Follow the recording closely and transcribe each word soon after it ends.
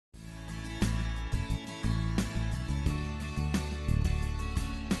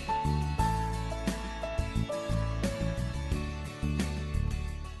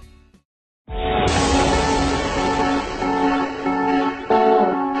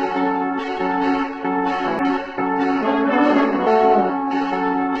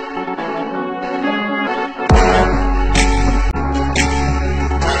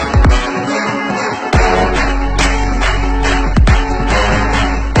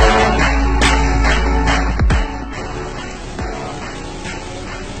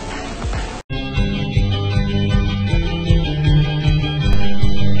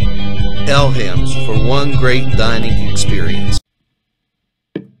one great dining experience.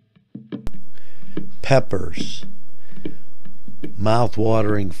 Peppers,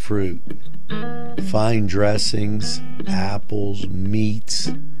 mouth-watering fruit, fine dressings, apples, meats.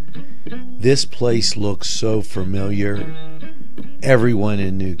 This place looks so familiar. Everyone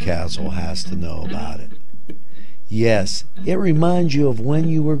in Newcastle has to know about it. Yes, it reminds you of when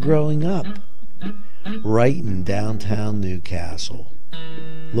you were growing up, right in downtown Newcastle.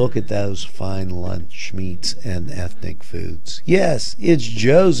 Look at those fine lunch meats and ethnic foods. Yes, it's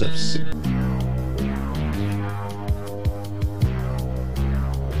Joseph's.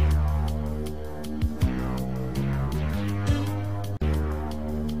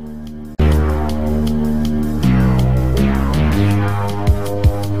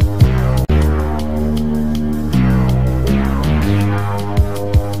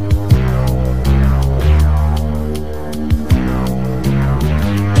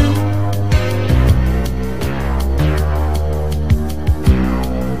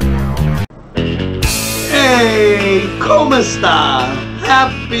 ¿Cómo está?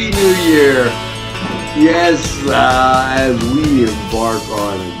 Happy New Year! Yes, as we embark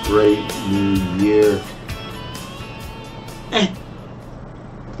on a great new year,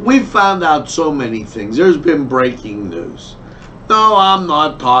 we found out so many things. There's been breaking news. No, I'm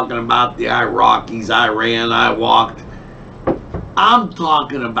not talking about the Iraqis, Iran, I walked. I'm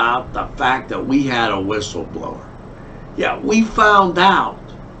talking about the fact that we had a whistleblower. Yeah, we found out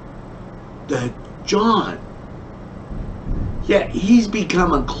that John, he's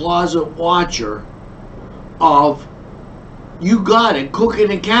become a closet watcher of, you got it,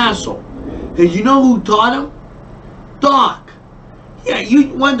 Cooking and Castle. And you know who taught him? Doc. Yeah,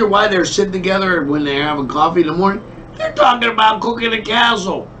 you wonder why they're sitting together when they're having coffee in the morning. They're talking about Cooking and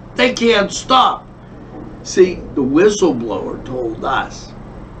Castle. They can't stop. See, the whistleblower told us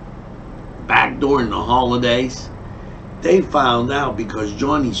back during the holidays, they found out because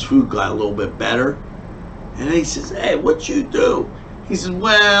Johnny's food got a little bit better. And he says, hey, what you do? He says,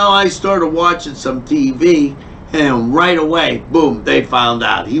 well, I started watching some TV, and right away, boom, they found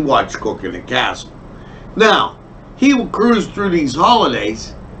out. He watched Cooking and Castle. Now, he would cruise through these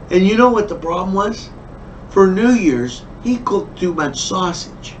holidays, and you know what the problem was? For New Year's, he cooked too much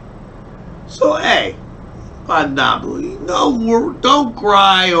sausage. So, hey, no, don't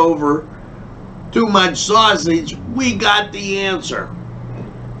cry over too much sausage. We got the answer.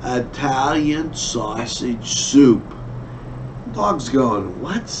 Italian sausage soup. Dog's going,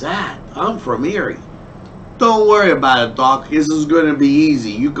 what's that? I'm from Erie. Don't worry about it, Doc. This is going to be easy.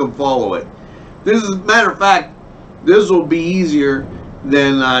 You can follow it. Matter of fact, this will be easier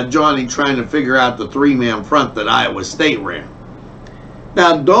than Johnny trying to figure out the three-man front that Iowa State ran.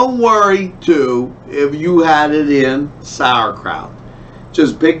 Now, don't worry, too, if you had it in sauerkraut.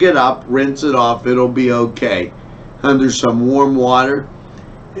 Just pick it up, rinse it off. It'll be okay. Under some warm water.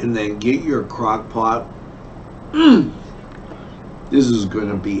 And then get your crock pot. This is going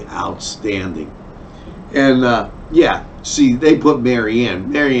to be outstanding. And yeah, see, they put Mary Ann.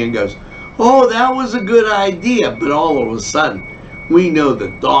 Mary Ann goes, oh, that was a good idea. But all of a sudden, we know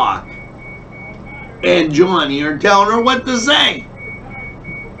the Doc and Johnny are telling her what to say.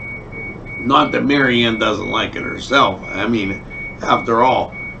 Not that Mary Ann doesn't like it herself. I mean, after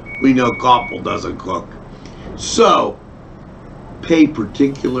all, we know Koppel doesn't cook. So, pay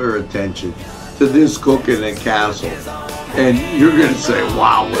particular attention to this Cooking and Castle, and you're going to say,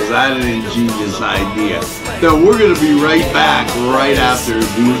 wow, was that an ingenious idea? Now, we're going to be right back right after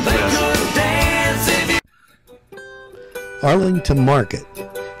these messages. Arlington Market,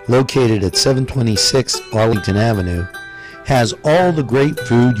 located at 726 Arlington Avenue, has all the great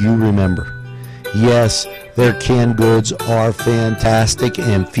food you remember. Yes, their canned goods are fantastic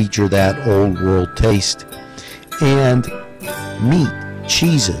and feature that old world taste. And meat,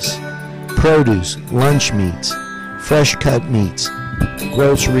 cheeses, produce, lunch meats, fresh cut meats,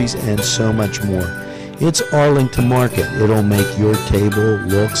 groceries, and so much more. It's Arlington Market. It'll make your table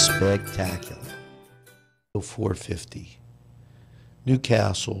look spectacular. 450,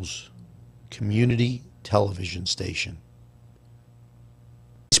 Newcastle's community television station.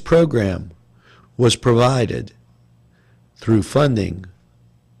 This program was provided through funding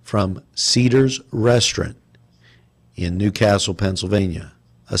from Cedars Restaurant in Newcastle, Pennsylvania.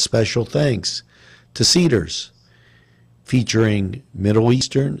 A special thanks to Cedars, featuring Middle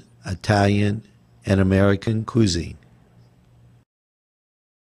Eastern, Italian, and American cuisine.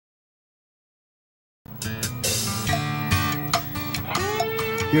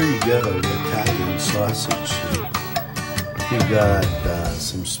 Here you go, Italian sausage soup. We've got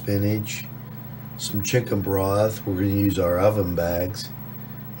some spinach, some chicken broth. We're going to use our oven bags.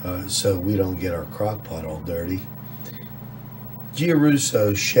 so we don't get our crock pot all dirty.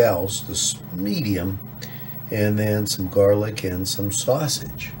 Giarrusso shells, this medium, and then some garlic and some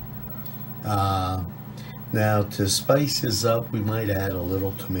sausage. Now to spice this up, we might add a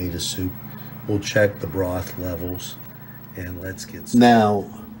little tomato soup. We'll check the broth levels, and let's get started. Now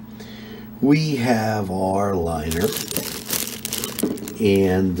we have our liner,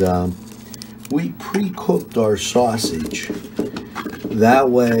 and we pre-cooked our sausage. That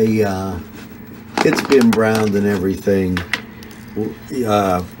way it's been browned and everything,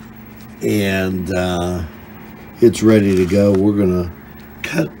 and it's ready to go. We're gonna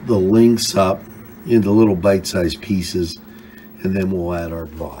cut the links up into little bite-sized pieces, and then we'll add our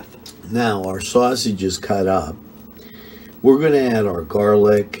broth. Now our sausage is cut up. We're gonna add our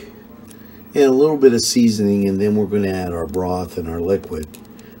garlic and a little bit of seasoning, and then we're gonna add our broth and our liquid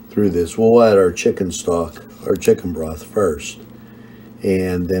through this. We'll add our chicken stock, our chicken broth first,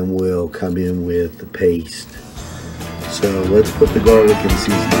 and then we'll come in with the paste. So let's put the garlic and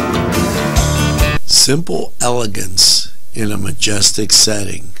seasoning in. Simple elegance in a majestic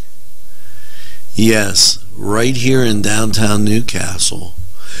setting. Yes, right here in downtown Newcastle,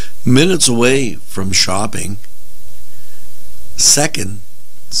 minutes away from shopping, seconds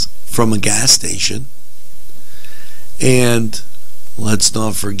from a gas station, and let's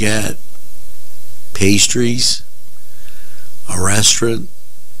not forget pastries, a restaurant,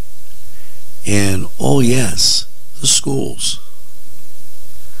 and oh yes, the schools.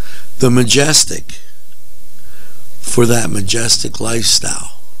 The majestic for that majestic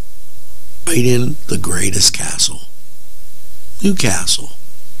lifestyle. Right in the greatest castle, Newcastle.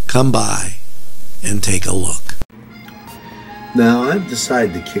 Come by and take a look. Now I've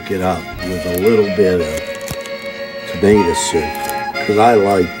decided to kick it up with a little bit of tomato soup, because I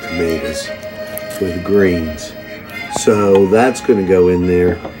like tomatoes with greens. So that's going to go in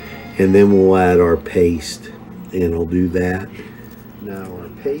there, and then we'll add our paste, and I'll do that. Now our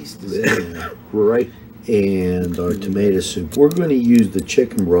paste is in there, right, and our tomato soup. We're going to use the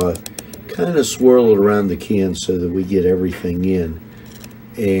chicken broth, kind of swirl it around the can so that we get everything in,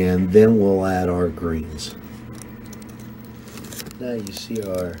 and then we'll add our greens. Now you see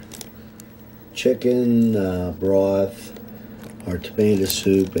our chicken broth, our tomato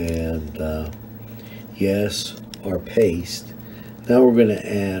soup, and yes, our paste. Now we're going to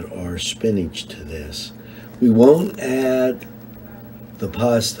add our spinach to this. We won't add the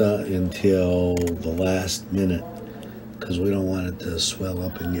pasta until the last minute, because we don't want it to swell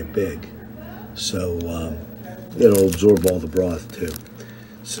up and get big. So it'll absorb all the broth too.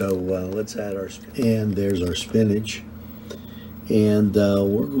 So let's add our, and there's our spinach. And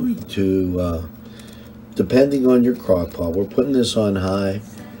we're going to, depending on your crock pot, we're putting this on high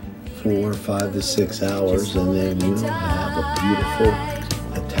for 5 to 6 hours, and then we'll have a beautiful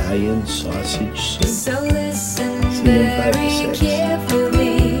Italian sausage soup. So listen See you in 5 to 6.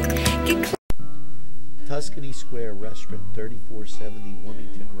 carefully. Tuscany Square Restaurant, 3470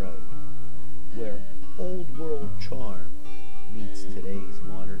 Wilmington Road, where old world charm meets today's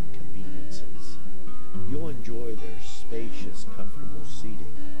modern conveniences. You'll enjoy their spacious, comfortable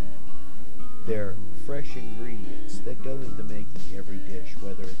seating, their fresh ingredients that go into making every dish,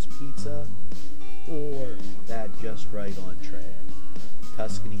 whether it's pizza or that just right entree.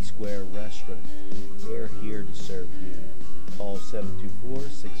 Tuscany Square Restaurant, they're here to serve you. Call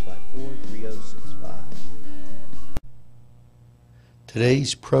 724-654-3065.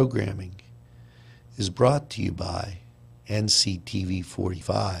 Today's programming is brought to you by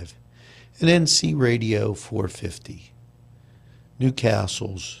NCTV45 and NC Radio 450,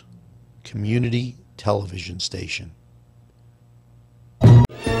 Newcastle's community television station. Here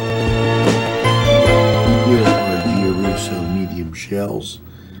are Giarrusso medium shells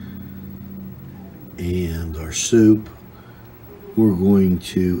and our soup. We're going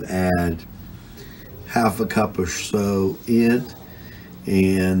to add half a cup or so in,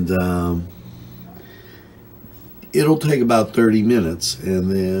 and it'll take about 30 minutes,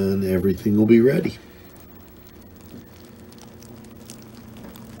 and then everything will be ready.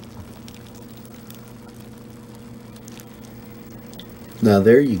 Now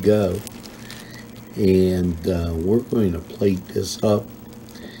there you go, and we're going to plate this up,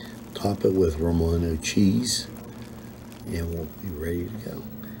 top it with Romano cheese, and we'll be ready to go.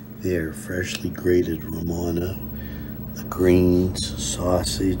 There, freshly grated Romano, the greens,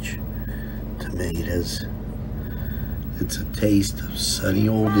 sausage, tomatoes. It's a taste of sunny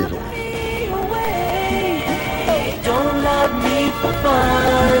old Italy. Don't love me for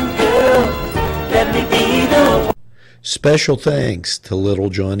fun, girl. Let me be the one. Special thanks to Little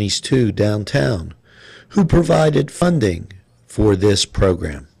Johnny's 2 downtown, who provided funding for this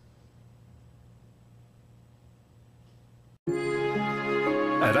program.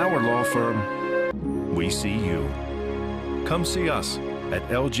 At our law firm, we see you. Come see us at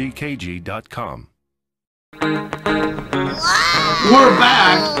lgkg.com. We're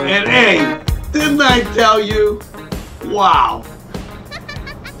back, and hey, didn't I tell you? Wow.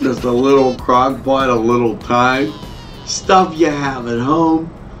 Just a little crock pot, a little thyme. Stuff you have at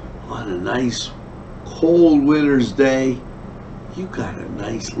home on a nice cold winter's day. You got a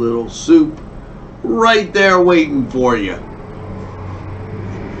nice little soup right there waiting for you.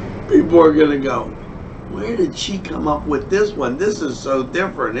 People are gonna go, where did she come up with this one? This is so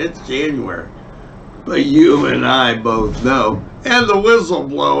different. It's January. But you and I both know, and the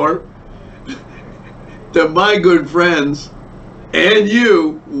whistleblower, that my good friends and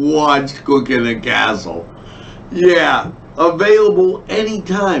you watched Cooking a Castle. Yeah, available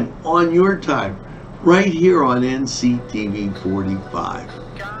anytime on your time, right here on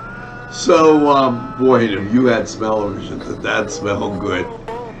NCTV45. So, boy, if you had smell-o-vision, that smelled good.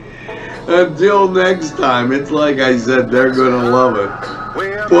 Until next time, it's like I said, they're gonna love it.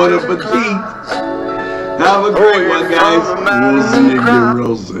 Bon appetit. Have a great one, guys. We'll see you again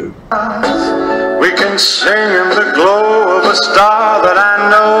real soon. We can sing in the glow of a star that I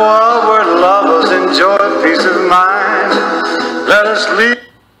know of, where lovers enjoy peace of mind. Let us leave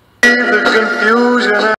the confusion.